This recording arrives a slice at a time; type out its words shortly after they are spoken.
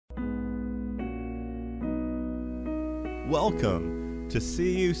Welcome to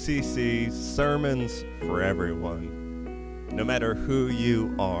CUCC's Sermons for Everyone. No matter who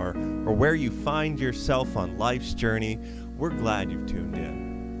you are or where you find yourself on life's journey, we're glad you've tuned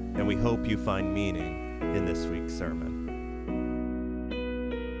in, and we hope you find meaning in this week's sermon.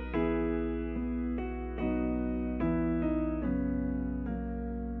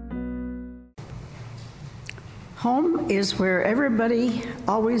 Home is where everybody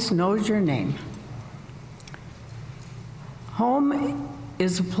always knows your name. Home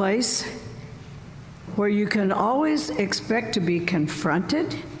is a place where you can always expect to be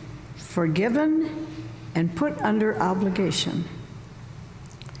confronted, forgiven, and put under obligation.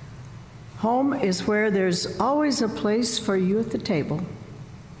 Home is where there's always a place for you at the table.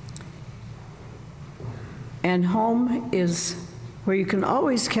 And home is where you can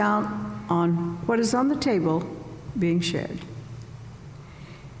always count on what is on the table being shared.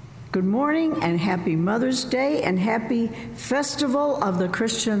 Good morning and happy Mother's Day and happy Festival of the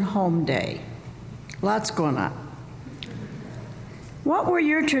Christian Home Day. Lots going on. What were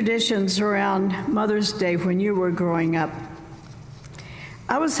your traditions around Mother's Day when you were growing up?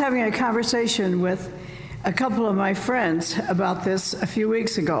 I was having a conversation with a couple of my friends about this a few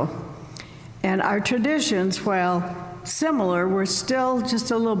weeks ago. And our traditions, while similar, were still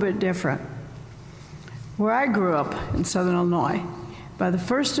just a little bit different. Where I grew up in Southern Illinois, by the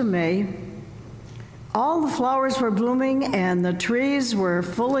 1st of May, all the flowers were blooming and the trees were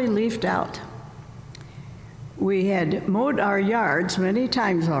fully leafed out. We had mowed our yards many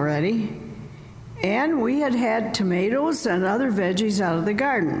times already, and we had had tomatoes and other veggies out of the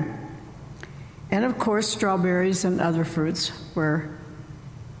garden. And of course, strawberries and other fruits were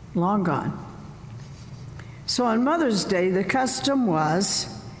long gone. So on Mother's Day, the custom was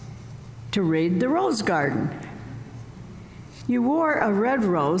to raid the rose garden. You wore a red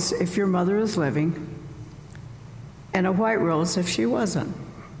rose if your mother was living, and a white rose if she wasn't.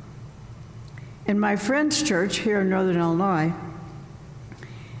 In my friend's church here in Northern Illinois,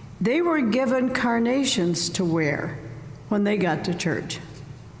 they were given carnations to wear when they got to church.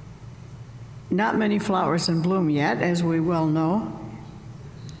 Not many flowers in bloom yet, as we well know,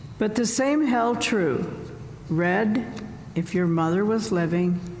 but the same held true. Red if your mother was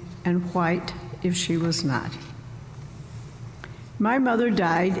living, and white if she was not. My mother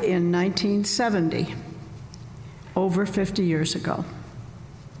died in 1970, over 50 years ago.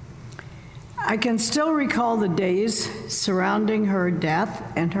 I can still recall the days surrounding her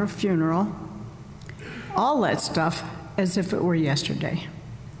death and her funeral, all that stuff as if it were yesterday.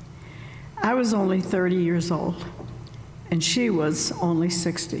 I was only 30 years old, and she was only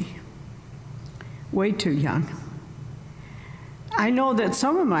 60. Way too young. I know that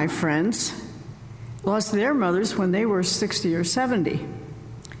some of my friends lost their mothers when they were 60 or 70,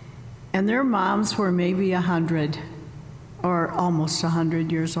 and their moms were maybe 100 or almost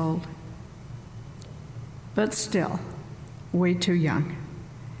 100 years old. But still, way too young.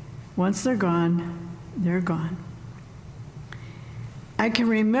 Once they're gone, they're gone. I can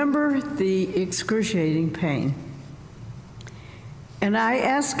remember the excruciating pain. And I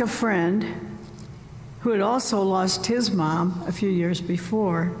asked a friend who had also lost his mom a few years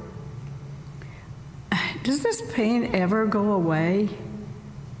before, does this pain ever go away?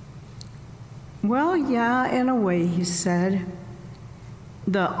 Well, yeah, in a way, he said.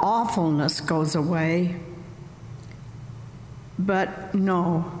 The awfulness goes away. But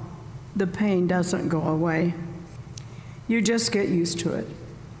no, the pain doesn't go away. You just get used to it.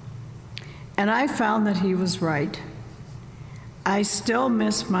 And I found that he was right. I still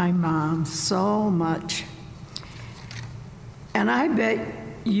miss my mom so much. And I bet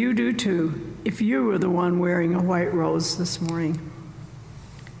you do too, if you were the one wearing a white rose this morning.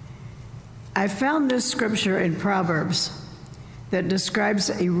 I found this scripture in Proverbs that describes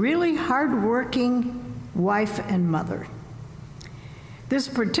a really hard-working wife and mother. This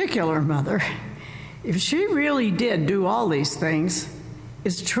particular mother, if she really did do all these things,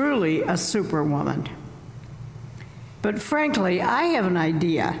 is truly a superwoman. But frankly, I have an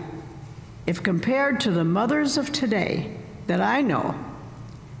idea, if compared to the mothers of today that I know,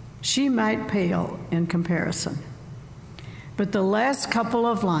 she might pale in comparison. But the last couple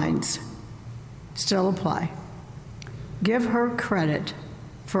of lines still apply. Give her credit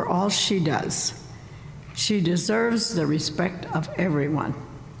for all she does. She deserves the respect of everyone.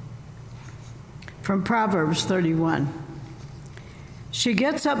 From Proverbs 31. She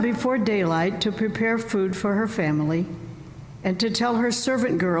gets up before daylight to prepare food for her family and to tell her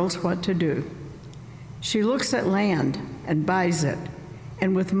servant girls what to do. She looks at land and buys it,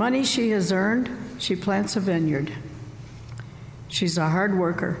 and with money she has earned, she plants a vineyard. She's a hard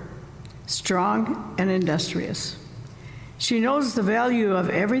worker, strong and industrious. She knows the value of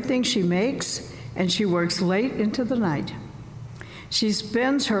everything she makes, and she works late into the night. She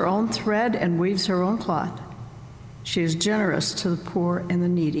spins her own thread and weaves her own cloth. She is generous to the poor and the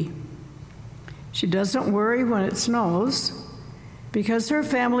needy. She doesn't worry when it snows because her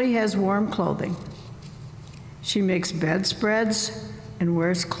family has warm clothing. She makes bedspreads and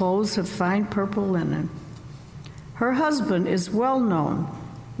wears clothes of fine purple linen. Her husband is well known,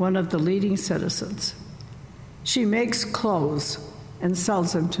 one of the leading citizens. She makes clothes and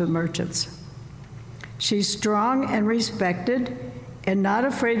sells them to merchants. She's strong and respected and not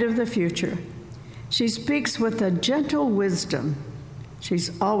afraid of the future. She speaks with a gentle wisdom.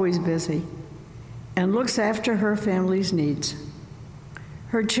 She's always busy and looks after her family's needs.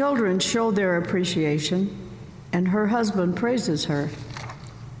 Her children show their appreciation, and her husband praises her.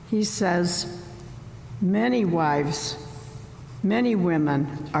 He says, "Many wives, many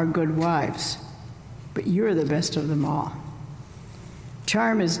women are good wives, but you're the best of them all."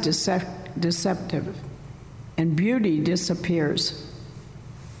 Charm is deceptive, and beauty disappears.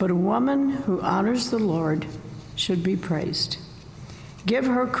 But a woman who honors the Lord should be praised. Give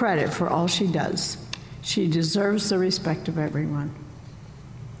her credit for all she does. She deserves the respect of everyone.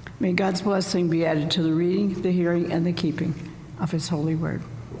 May God's blessing be added to the reading, the hearing, and the keeping of his holy word.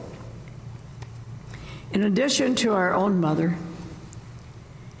 In addition to our own mother,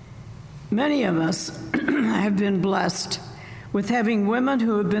 many of us have been blessed with having women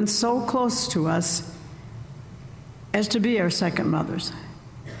who have been so close to us as to be our second mothers.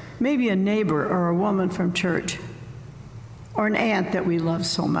 Maybe a neighbor or a woman from church, or an aunt that we love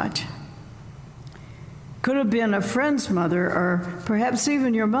so much. Could have been a friend's mother, or perhaps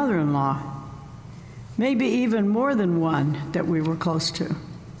even your mother-in-law. Maybe even more than one that we were close to.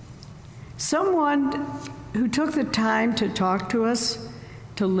 Someone who took the time to talk to us,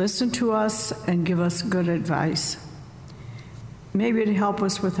 to listen to us, and give us good advice. Maybe to help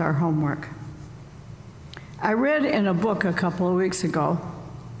us with our homework. I read in a book a couple of weeks ago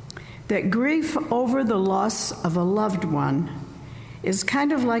that grief over the loss of a loved one is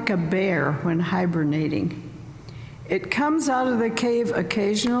kind of like a bear when hibernating. It comes out of the cave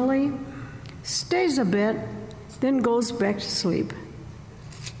occasionally, stays a bit, then goes back to sleep,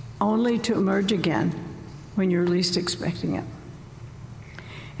 only to emerge again when you're least expecting it.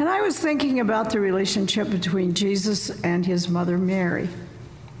 And I was thinking about the relationship between Jesus and his mother Mary.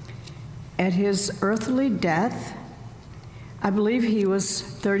 At his earthly death, I believe he was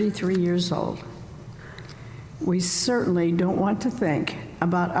 33 years old. We certainly don't want to think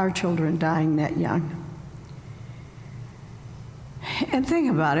about our children dying that young. And think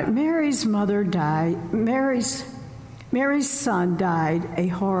about it, Mary's mother died, Mary's son died a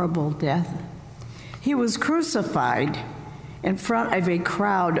horrible death. He was crucified in front of a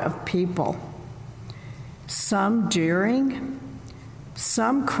crowd of people, some jeering,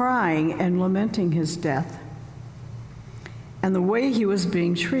 some crying and lamenting his death, and the way he was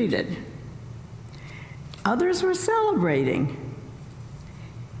being treated. Others were celebrating.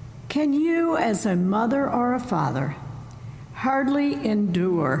 Can you, as a mother or a father, hardly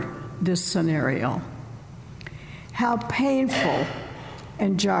endure this scenario? How painful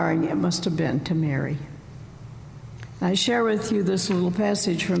and jarring it must have been to Mary. I share with you this little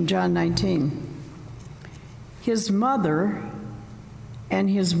passage from John 19. His mother and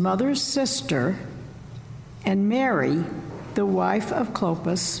his mother's sister and Mary, the wife of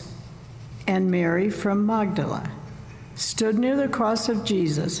Clopas, and Mary from Magdala stood near the cross of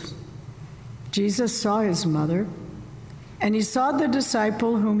Jesus. Jesus saw his mother, and he saw the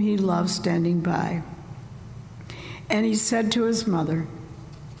disciple whom he loved standing by. And he said to his mother,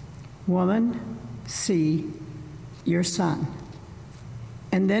 "Woman, see your son."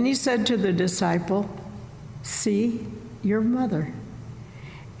 And then he said to the disciple, "See your mother."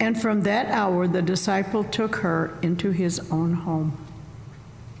 And from that hour, the disciple took her into his own home.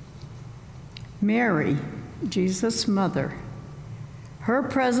 Mary, Jesus' mother, her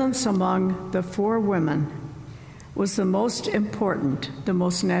presence among the four women was the most important, the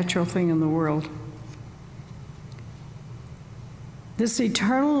most natural thing in the world. This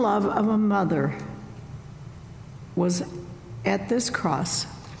eternal love of a mother was at this cross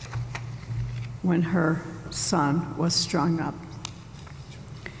when her son was strung up.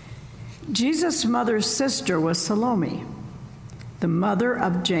 Jesus' mother's sister was Salome, the mother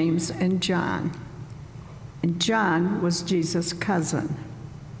of James and John. And John was Jesus' cousin,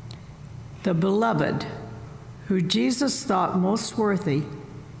 the beloved, who Jesus thought most worthy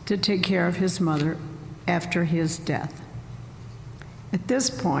to take care of his mother after his death. At this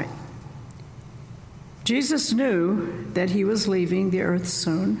point, Jesus knew that he was leaving the earth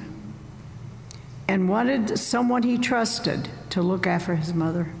soon, and wanted someone he trusted to look after his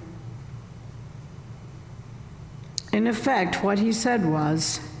mother. In effect, what he said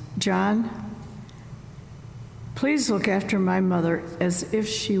was, "John, please look after my mother as if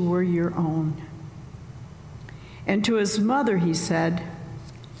she were your own." And to his mother he said,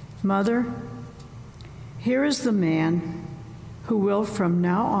 "Mother, here is the man who will from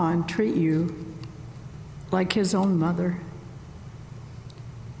now on treat you like his own mother."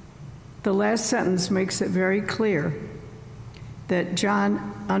 The last sentence makes it very clear that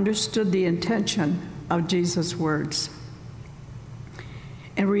John understood the intention of Jesus' words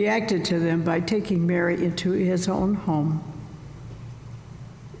and reacted to them by taking Mary into his own home.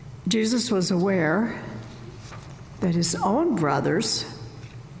 Jesus was aware that his own brothers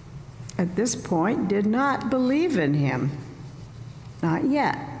at this point did not believe in him, not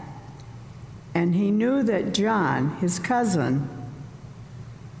yet. And he knew that John, his cousin,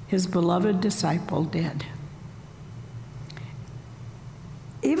 his beloved disciple, did.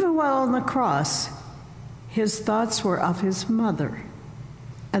 Even while on the cross, his thoughts were of his mother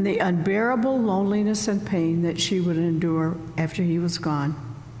and the unbearable loneliness and pain that she would endure after he was gone.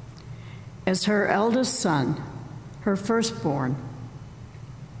 As her eldest son, her firstborn,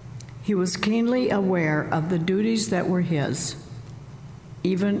 he was keenly aware of the duties that were his,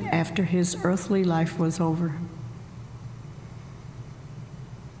 even after his earthly life was over.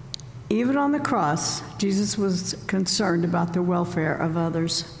 Even on the cross, Jesus was concerned about the welfare of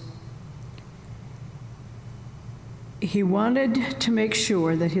others. He wanted to make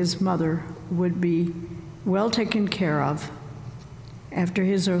sure that his mother would be well taken care of after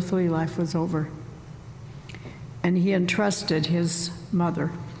his earthly life was over. And he entrusted his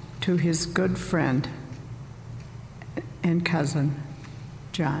mother to his good friend and cousin,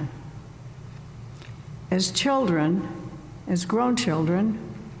 John. As children, as grown children,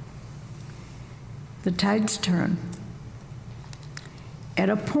 the tides turn.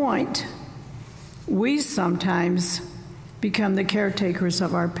 At a point, we sometimes become the caretakers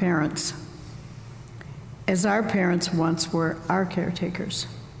of our parents, as our parents once were our caretakers.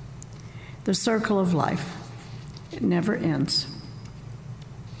 The circle of life, it never ends.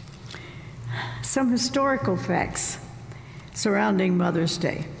 Some historical facts surrounding Mother's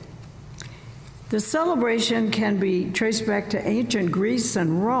Day. The celebration can be traced back to ancient Greece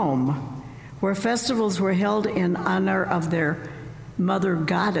and Rome, where festivals were held in honor of their mother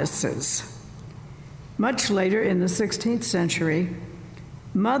goddesses. Much later in the 16th century,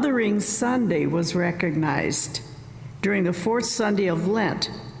 Mothering Sunday was recognized during the fourth Sunday of Lent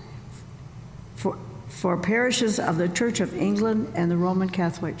for parishes of the Church of England and the Roman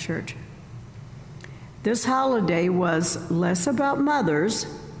Catholic Church. This holiday was less about mothers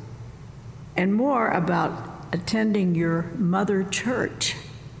and more about attending your mother church,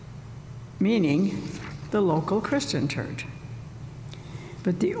 meaning the local Christian church.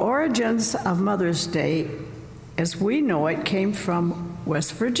 But the origins of Mother's Day, as we know it, came from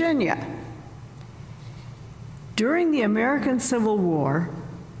West Virginia. During the American Civil War,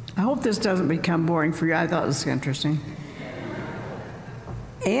 I hope this doesn't become boring for you, I thought this was interesting.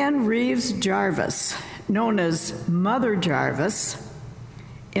 Anne Reeves Jarvis, known as Mother Jarvis,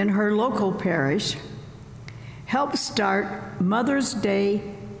 in her local parish, helped start Mother's Day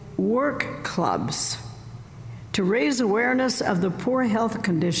work clubs to raise awareness of the poor health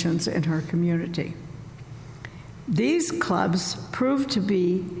conditions in her community. These clubs proved to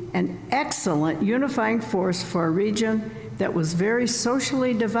be an excellent unifying force for a region that was very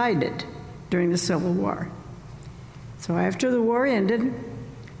socially divided during the Civil War. So after the war ended,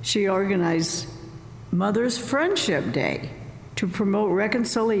 she organized Mother's Friendship Day to promote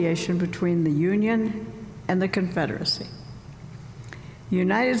reconciliation between the Union and the Confederacy. The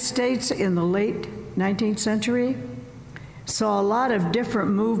United States in the late 19th century saw a lot of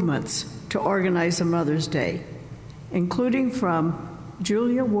different movements to organize a Mother's Day, including from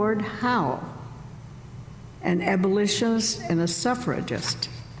Julia Ward Howe, an abolitionist and a suffragist,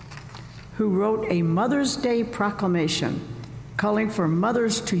 who wrote a Mother's Day proclamation calling for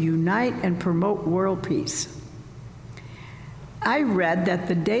mothers to unite and promote world peace. I read that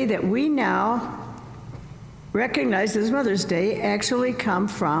the day that we now recognize as Mother's Day actually come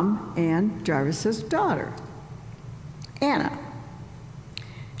from Anne Jarvis's daughter, Anna.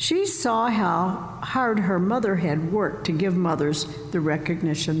 She saw how hard her mother had worked to give mothers the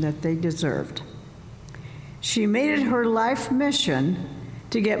recognition that they deserved. She made it her life mission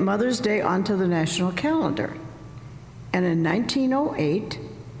to get Mother's Day onto the national calendar. And in 1908,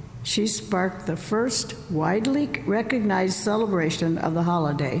 she sparked the first widely recognized celebration of the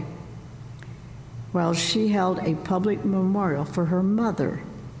holiday, while she held a public memorial for her mother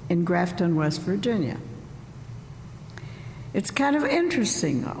in Grafton, West Virginia. It's kind of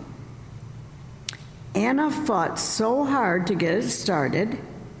interesting, though. Anna fought so hard to get it started,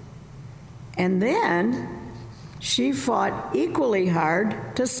 and then she fought equally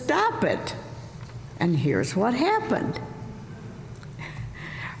hard to stop it. And here's what happened.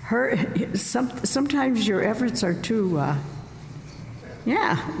 Sometimes your efforts are too,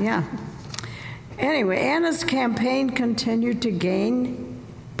 Anyway, Anna's campaign continued to gain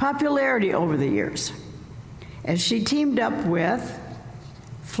popularity over the years as she teamed up with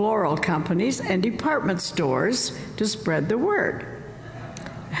floral companies and department stores to spread the word.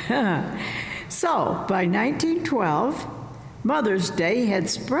 So, by 1912, Mother's Day had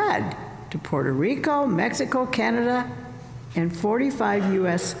spread to Puerto Rico, Mexico, Canada, and 45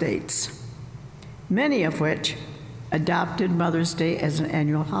 U.S. states, many of which adopted Mother's Day as an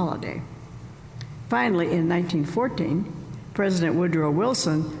annual holiday. Finally, in 1914, President Woodrow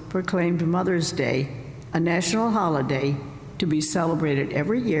Wilson proclaimed Mother's Day a national holiday to be celebrated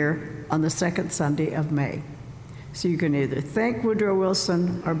every year on the second Sunday of May. So you can either thank Woodrow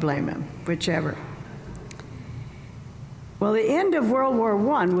Wilson or blame him, whichever. Well, the end of World War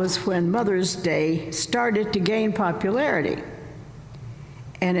I was when Mother's Day started to gain popularity,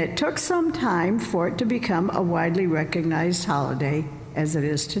 and it took some time for it to become a widely recognized holiday as it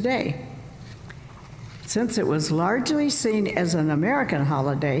is today. Since it was largely seen as an American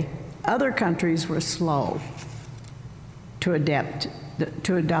holiday, other countries were slow to adopt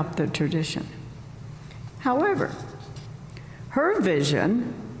the tradition. However, her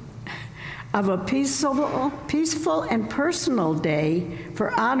vision of a peaceful and personal day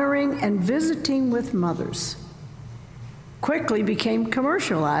for honoring and visiting with mothers quickly became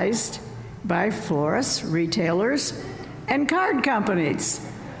commercialized by florists, retailers, and card companies.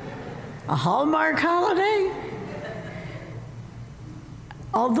 A Hallmark holiday?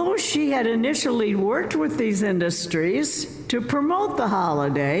 Although she had initially worked with these industries to promote the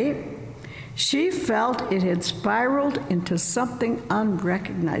holiday, she felt it had spiraled into something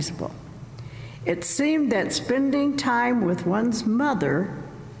unrecognizable. It seemed that spending time with one's mother,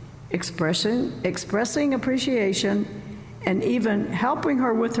 expressing appreciation, and even helping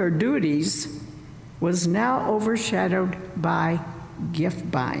her with her duties was now overshadowed by gift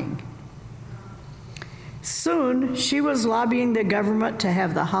buying. Soon, she was lobbying the government to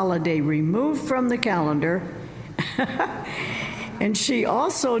have the holiday removed from the calendar, and she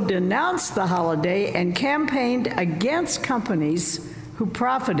also denounced the holiday and campaigned against companies who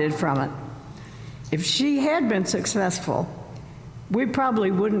profited from it. If she had been successful, we probably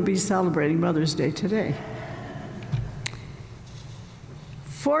wouldn't be celebrating Mother's Day today.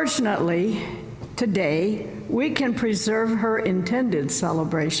 Fortunately, today, we can preserve her intended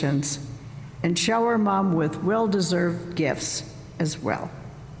celebrations and shower Mom with well-deserved gifts as well.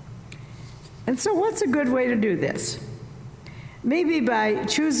 And so what's a good way to do this? Maybe by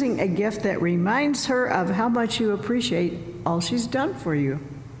choosing a gift that reminds her of how much you appreciate all she's done for you.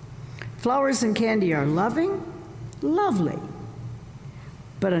 Flowers and candy are loving, lovely.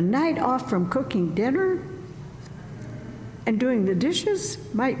 But a night off from cooking dinner and doing the dishes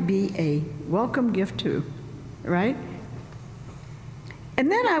might be a welcome gift too, right? And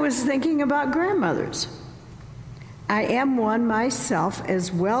then I was thinking about grandmothers. I am one myself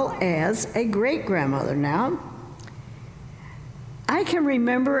as well as a great-grandmother now. I can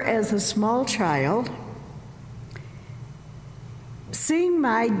remember as a small child seeing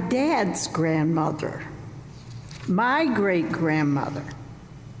my dad's grandmother, my great-grandmother.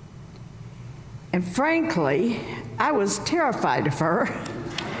 And frankly, I was terrified of her.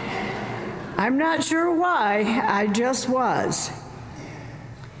 I'm not sure why, I just was.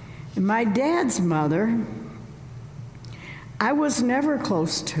 And my dad's mother, I was never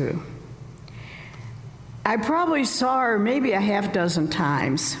close to. I probably saw her maybe a half dozen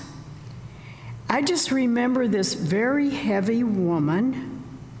times. I just remember this very heavy woman,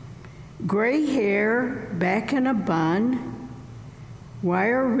 gray hair, back in a bun,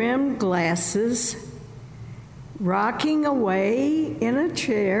 wire-rimmed glasses, rocking away in a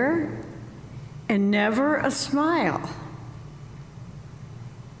chair, and never a smile.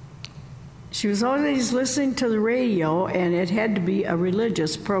 She was always listening to the radio, and it had to be a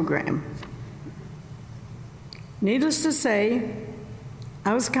religious program. Needless to say,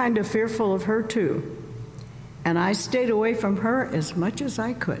 I was kind of fearful of her too, and I stayed away from her as much as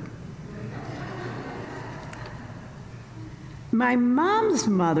I could. My mom's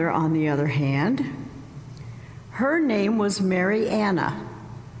mother, on the other hand, her name was Mary Anna,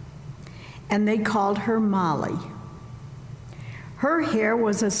 and they called her Molly. Her hair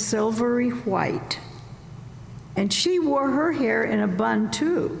was a silvery white, and she wore her hair in a bun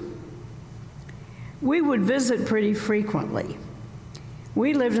too. we would visit pretty frequently.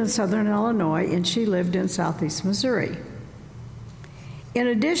 We lived in southern Illinois, and she lived in southeast Missouri. In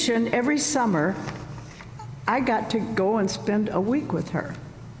addition, every summer, I got to go and spend a week with her.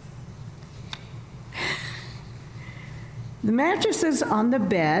 The mattresses on the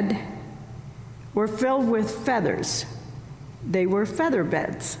bed were filled with feathers. They were feather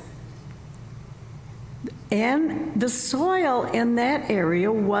beds. And the soil in that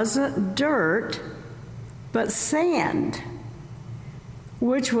area wasn't dirt, but sand,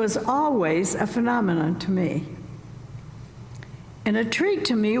 which was always a phenomenon to me. And a treat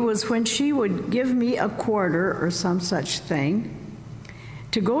to me was when she would give me a quarter or some such thing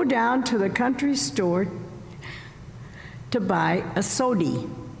to go down to the country store to buy a sody.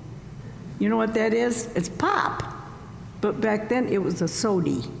 You know what that is? It's pop. But back then it was a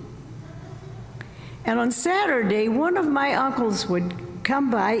sody. And on Saturday, one of my uncles would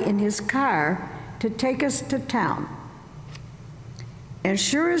come by in his car to take us to town. And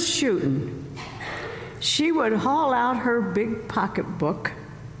sure as shooting, she would haul out her big pocketbook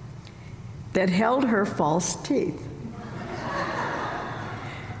that held her false teeth.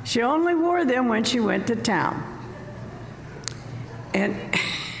 She only wore them when she went to town. And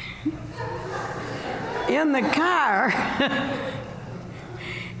in the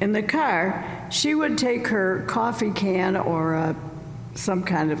car, she would take her coffee can or some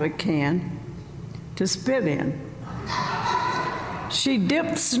kind of a can to spit in. She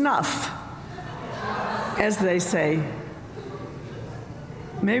dipped snuff, as they say.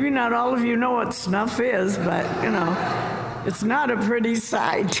 Maybe not all of you know what snuff is, but, it's not a pretty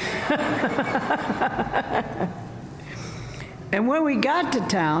sight. And when we got to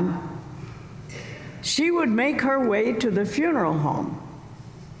town, she would make her way to the funeral home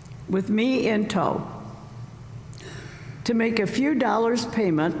with me in tow to make a few dollars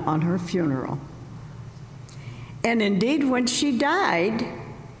payment on her funeral. And indeed, when she died,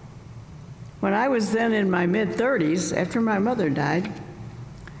 when I was then in my mid-30s, after my mother died,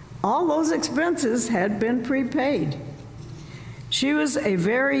 all those expenses had been prepaid. She was a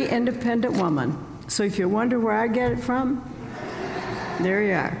very independent woman. So if you wonder where I get it from, there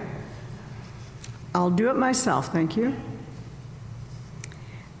you are. I'll do it myself, thank you.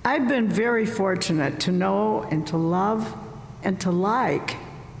 I've been very fortunate to know and to love and to like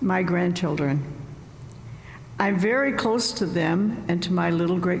my grandchildren. I'm very close to them and to my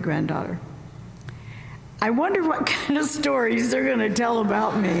little great-granddaughter. I wonder what kind of stories they're going to tell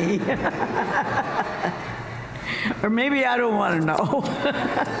about me. Or maybe I don't want to know.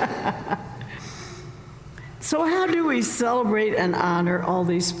 So how do we celebrate and honor all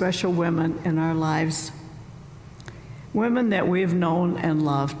these special women in our lives? Women that we've known and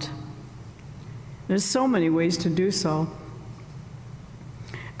loved. There's so many ways to do so.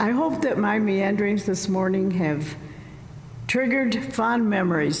 I hope that my meanderings this morning have triggered fond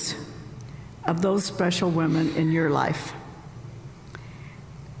memories of those special women in your life.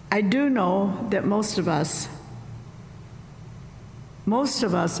 I do know that most of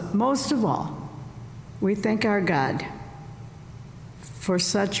all, we thank our God for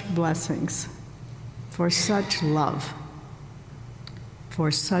such blessings, for such love,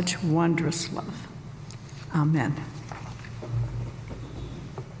 for such wondrous love. Amen.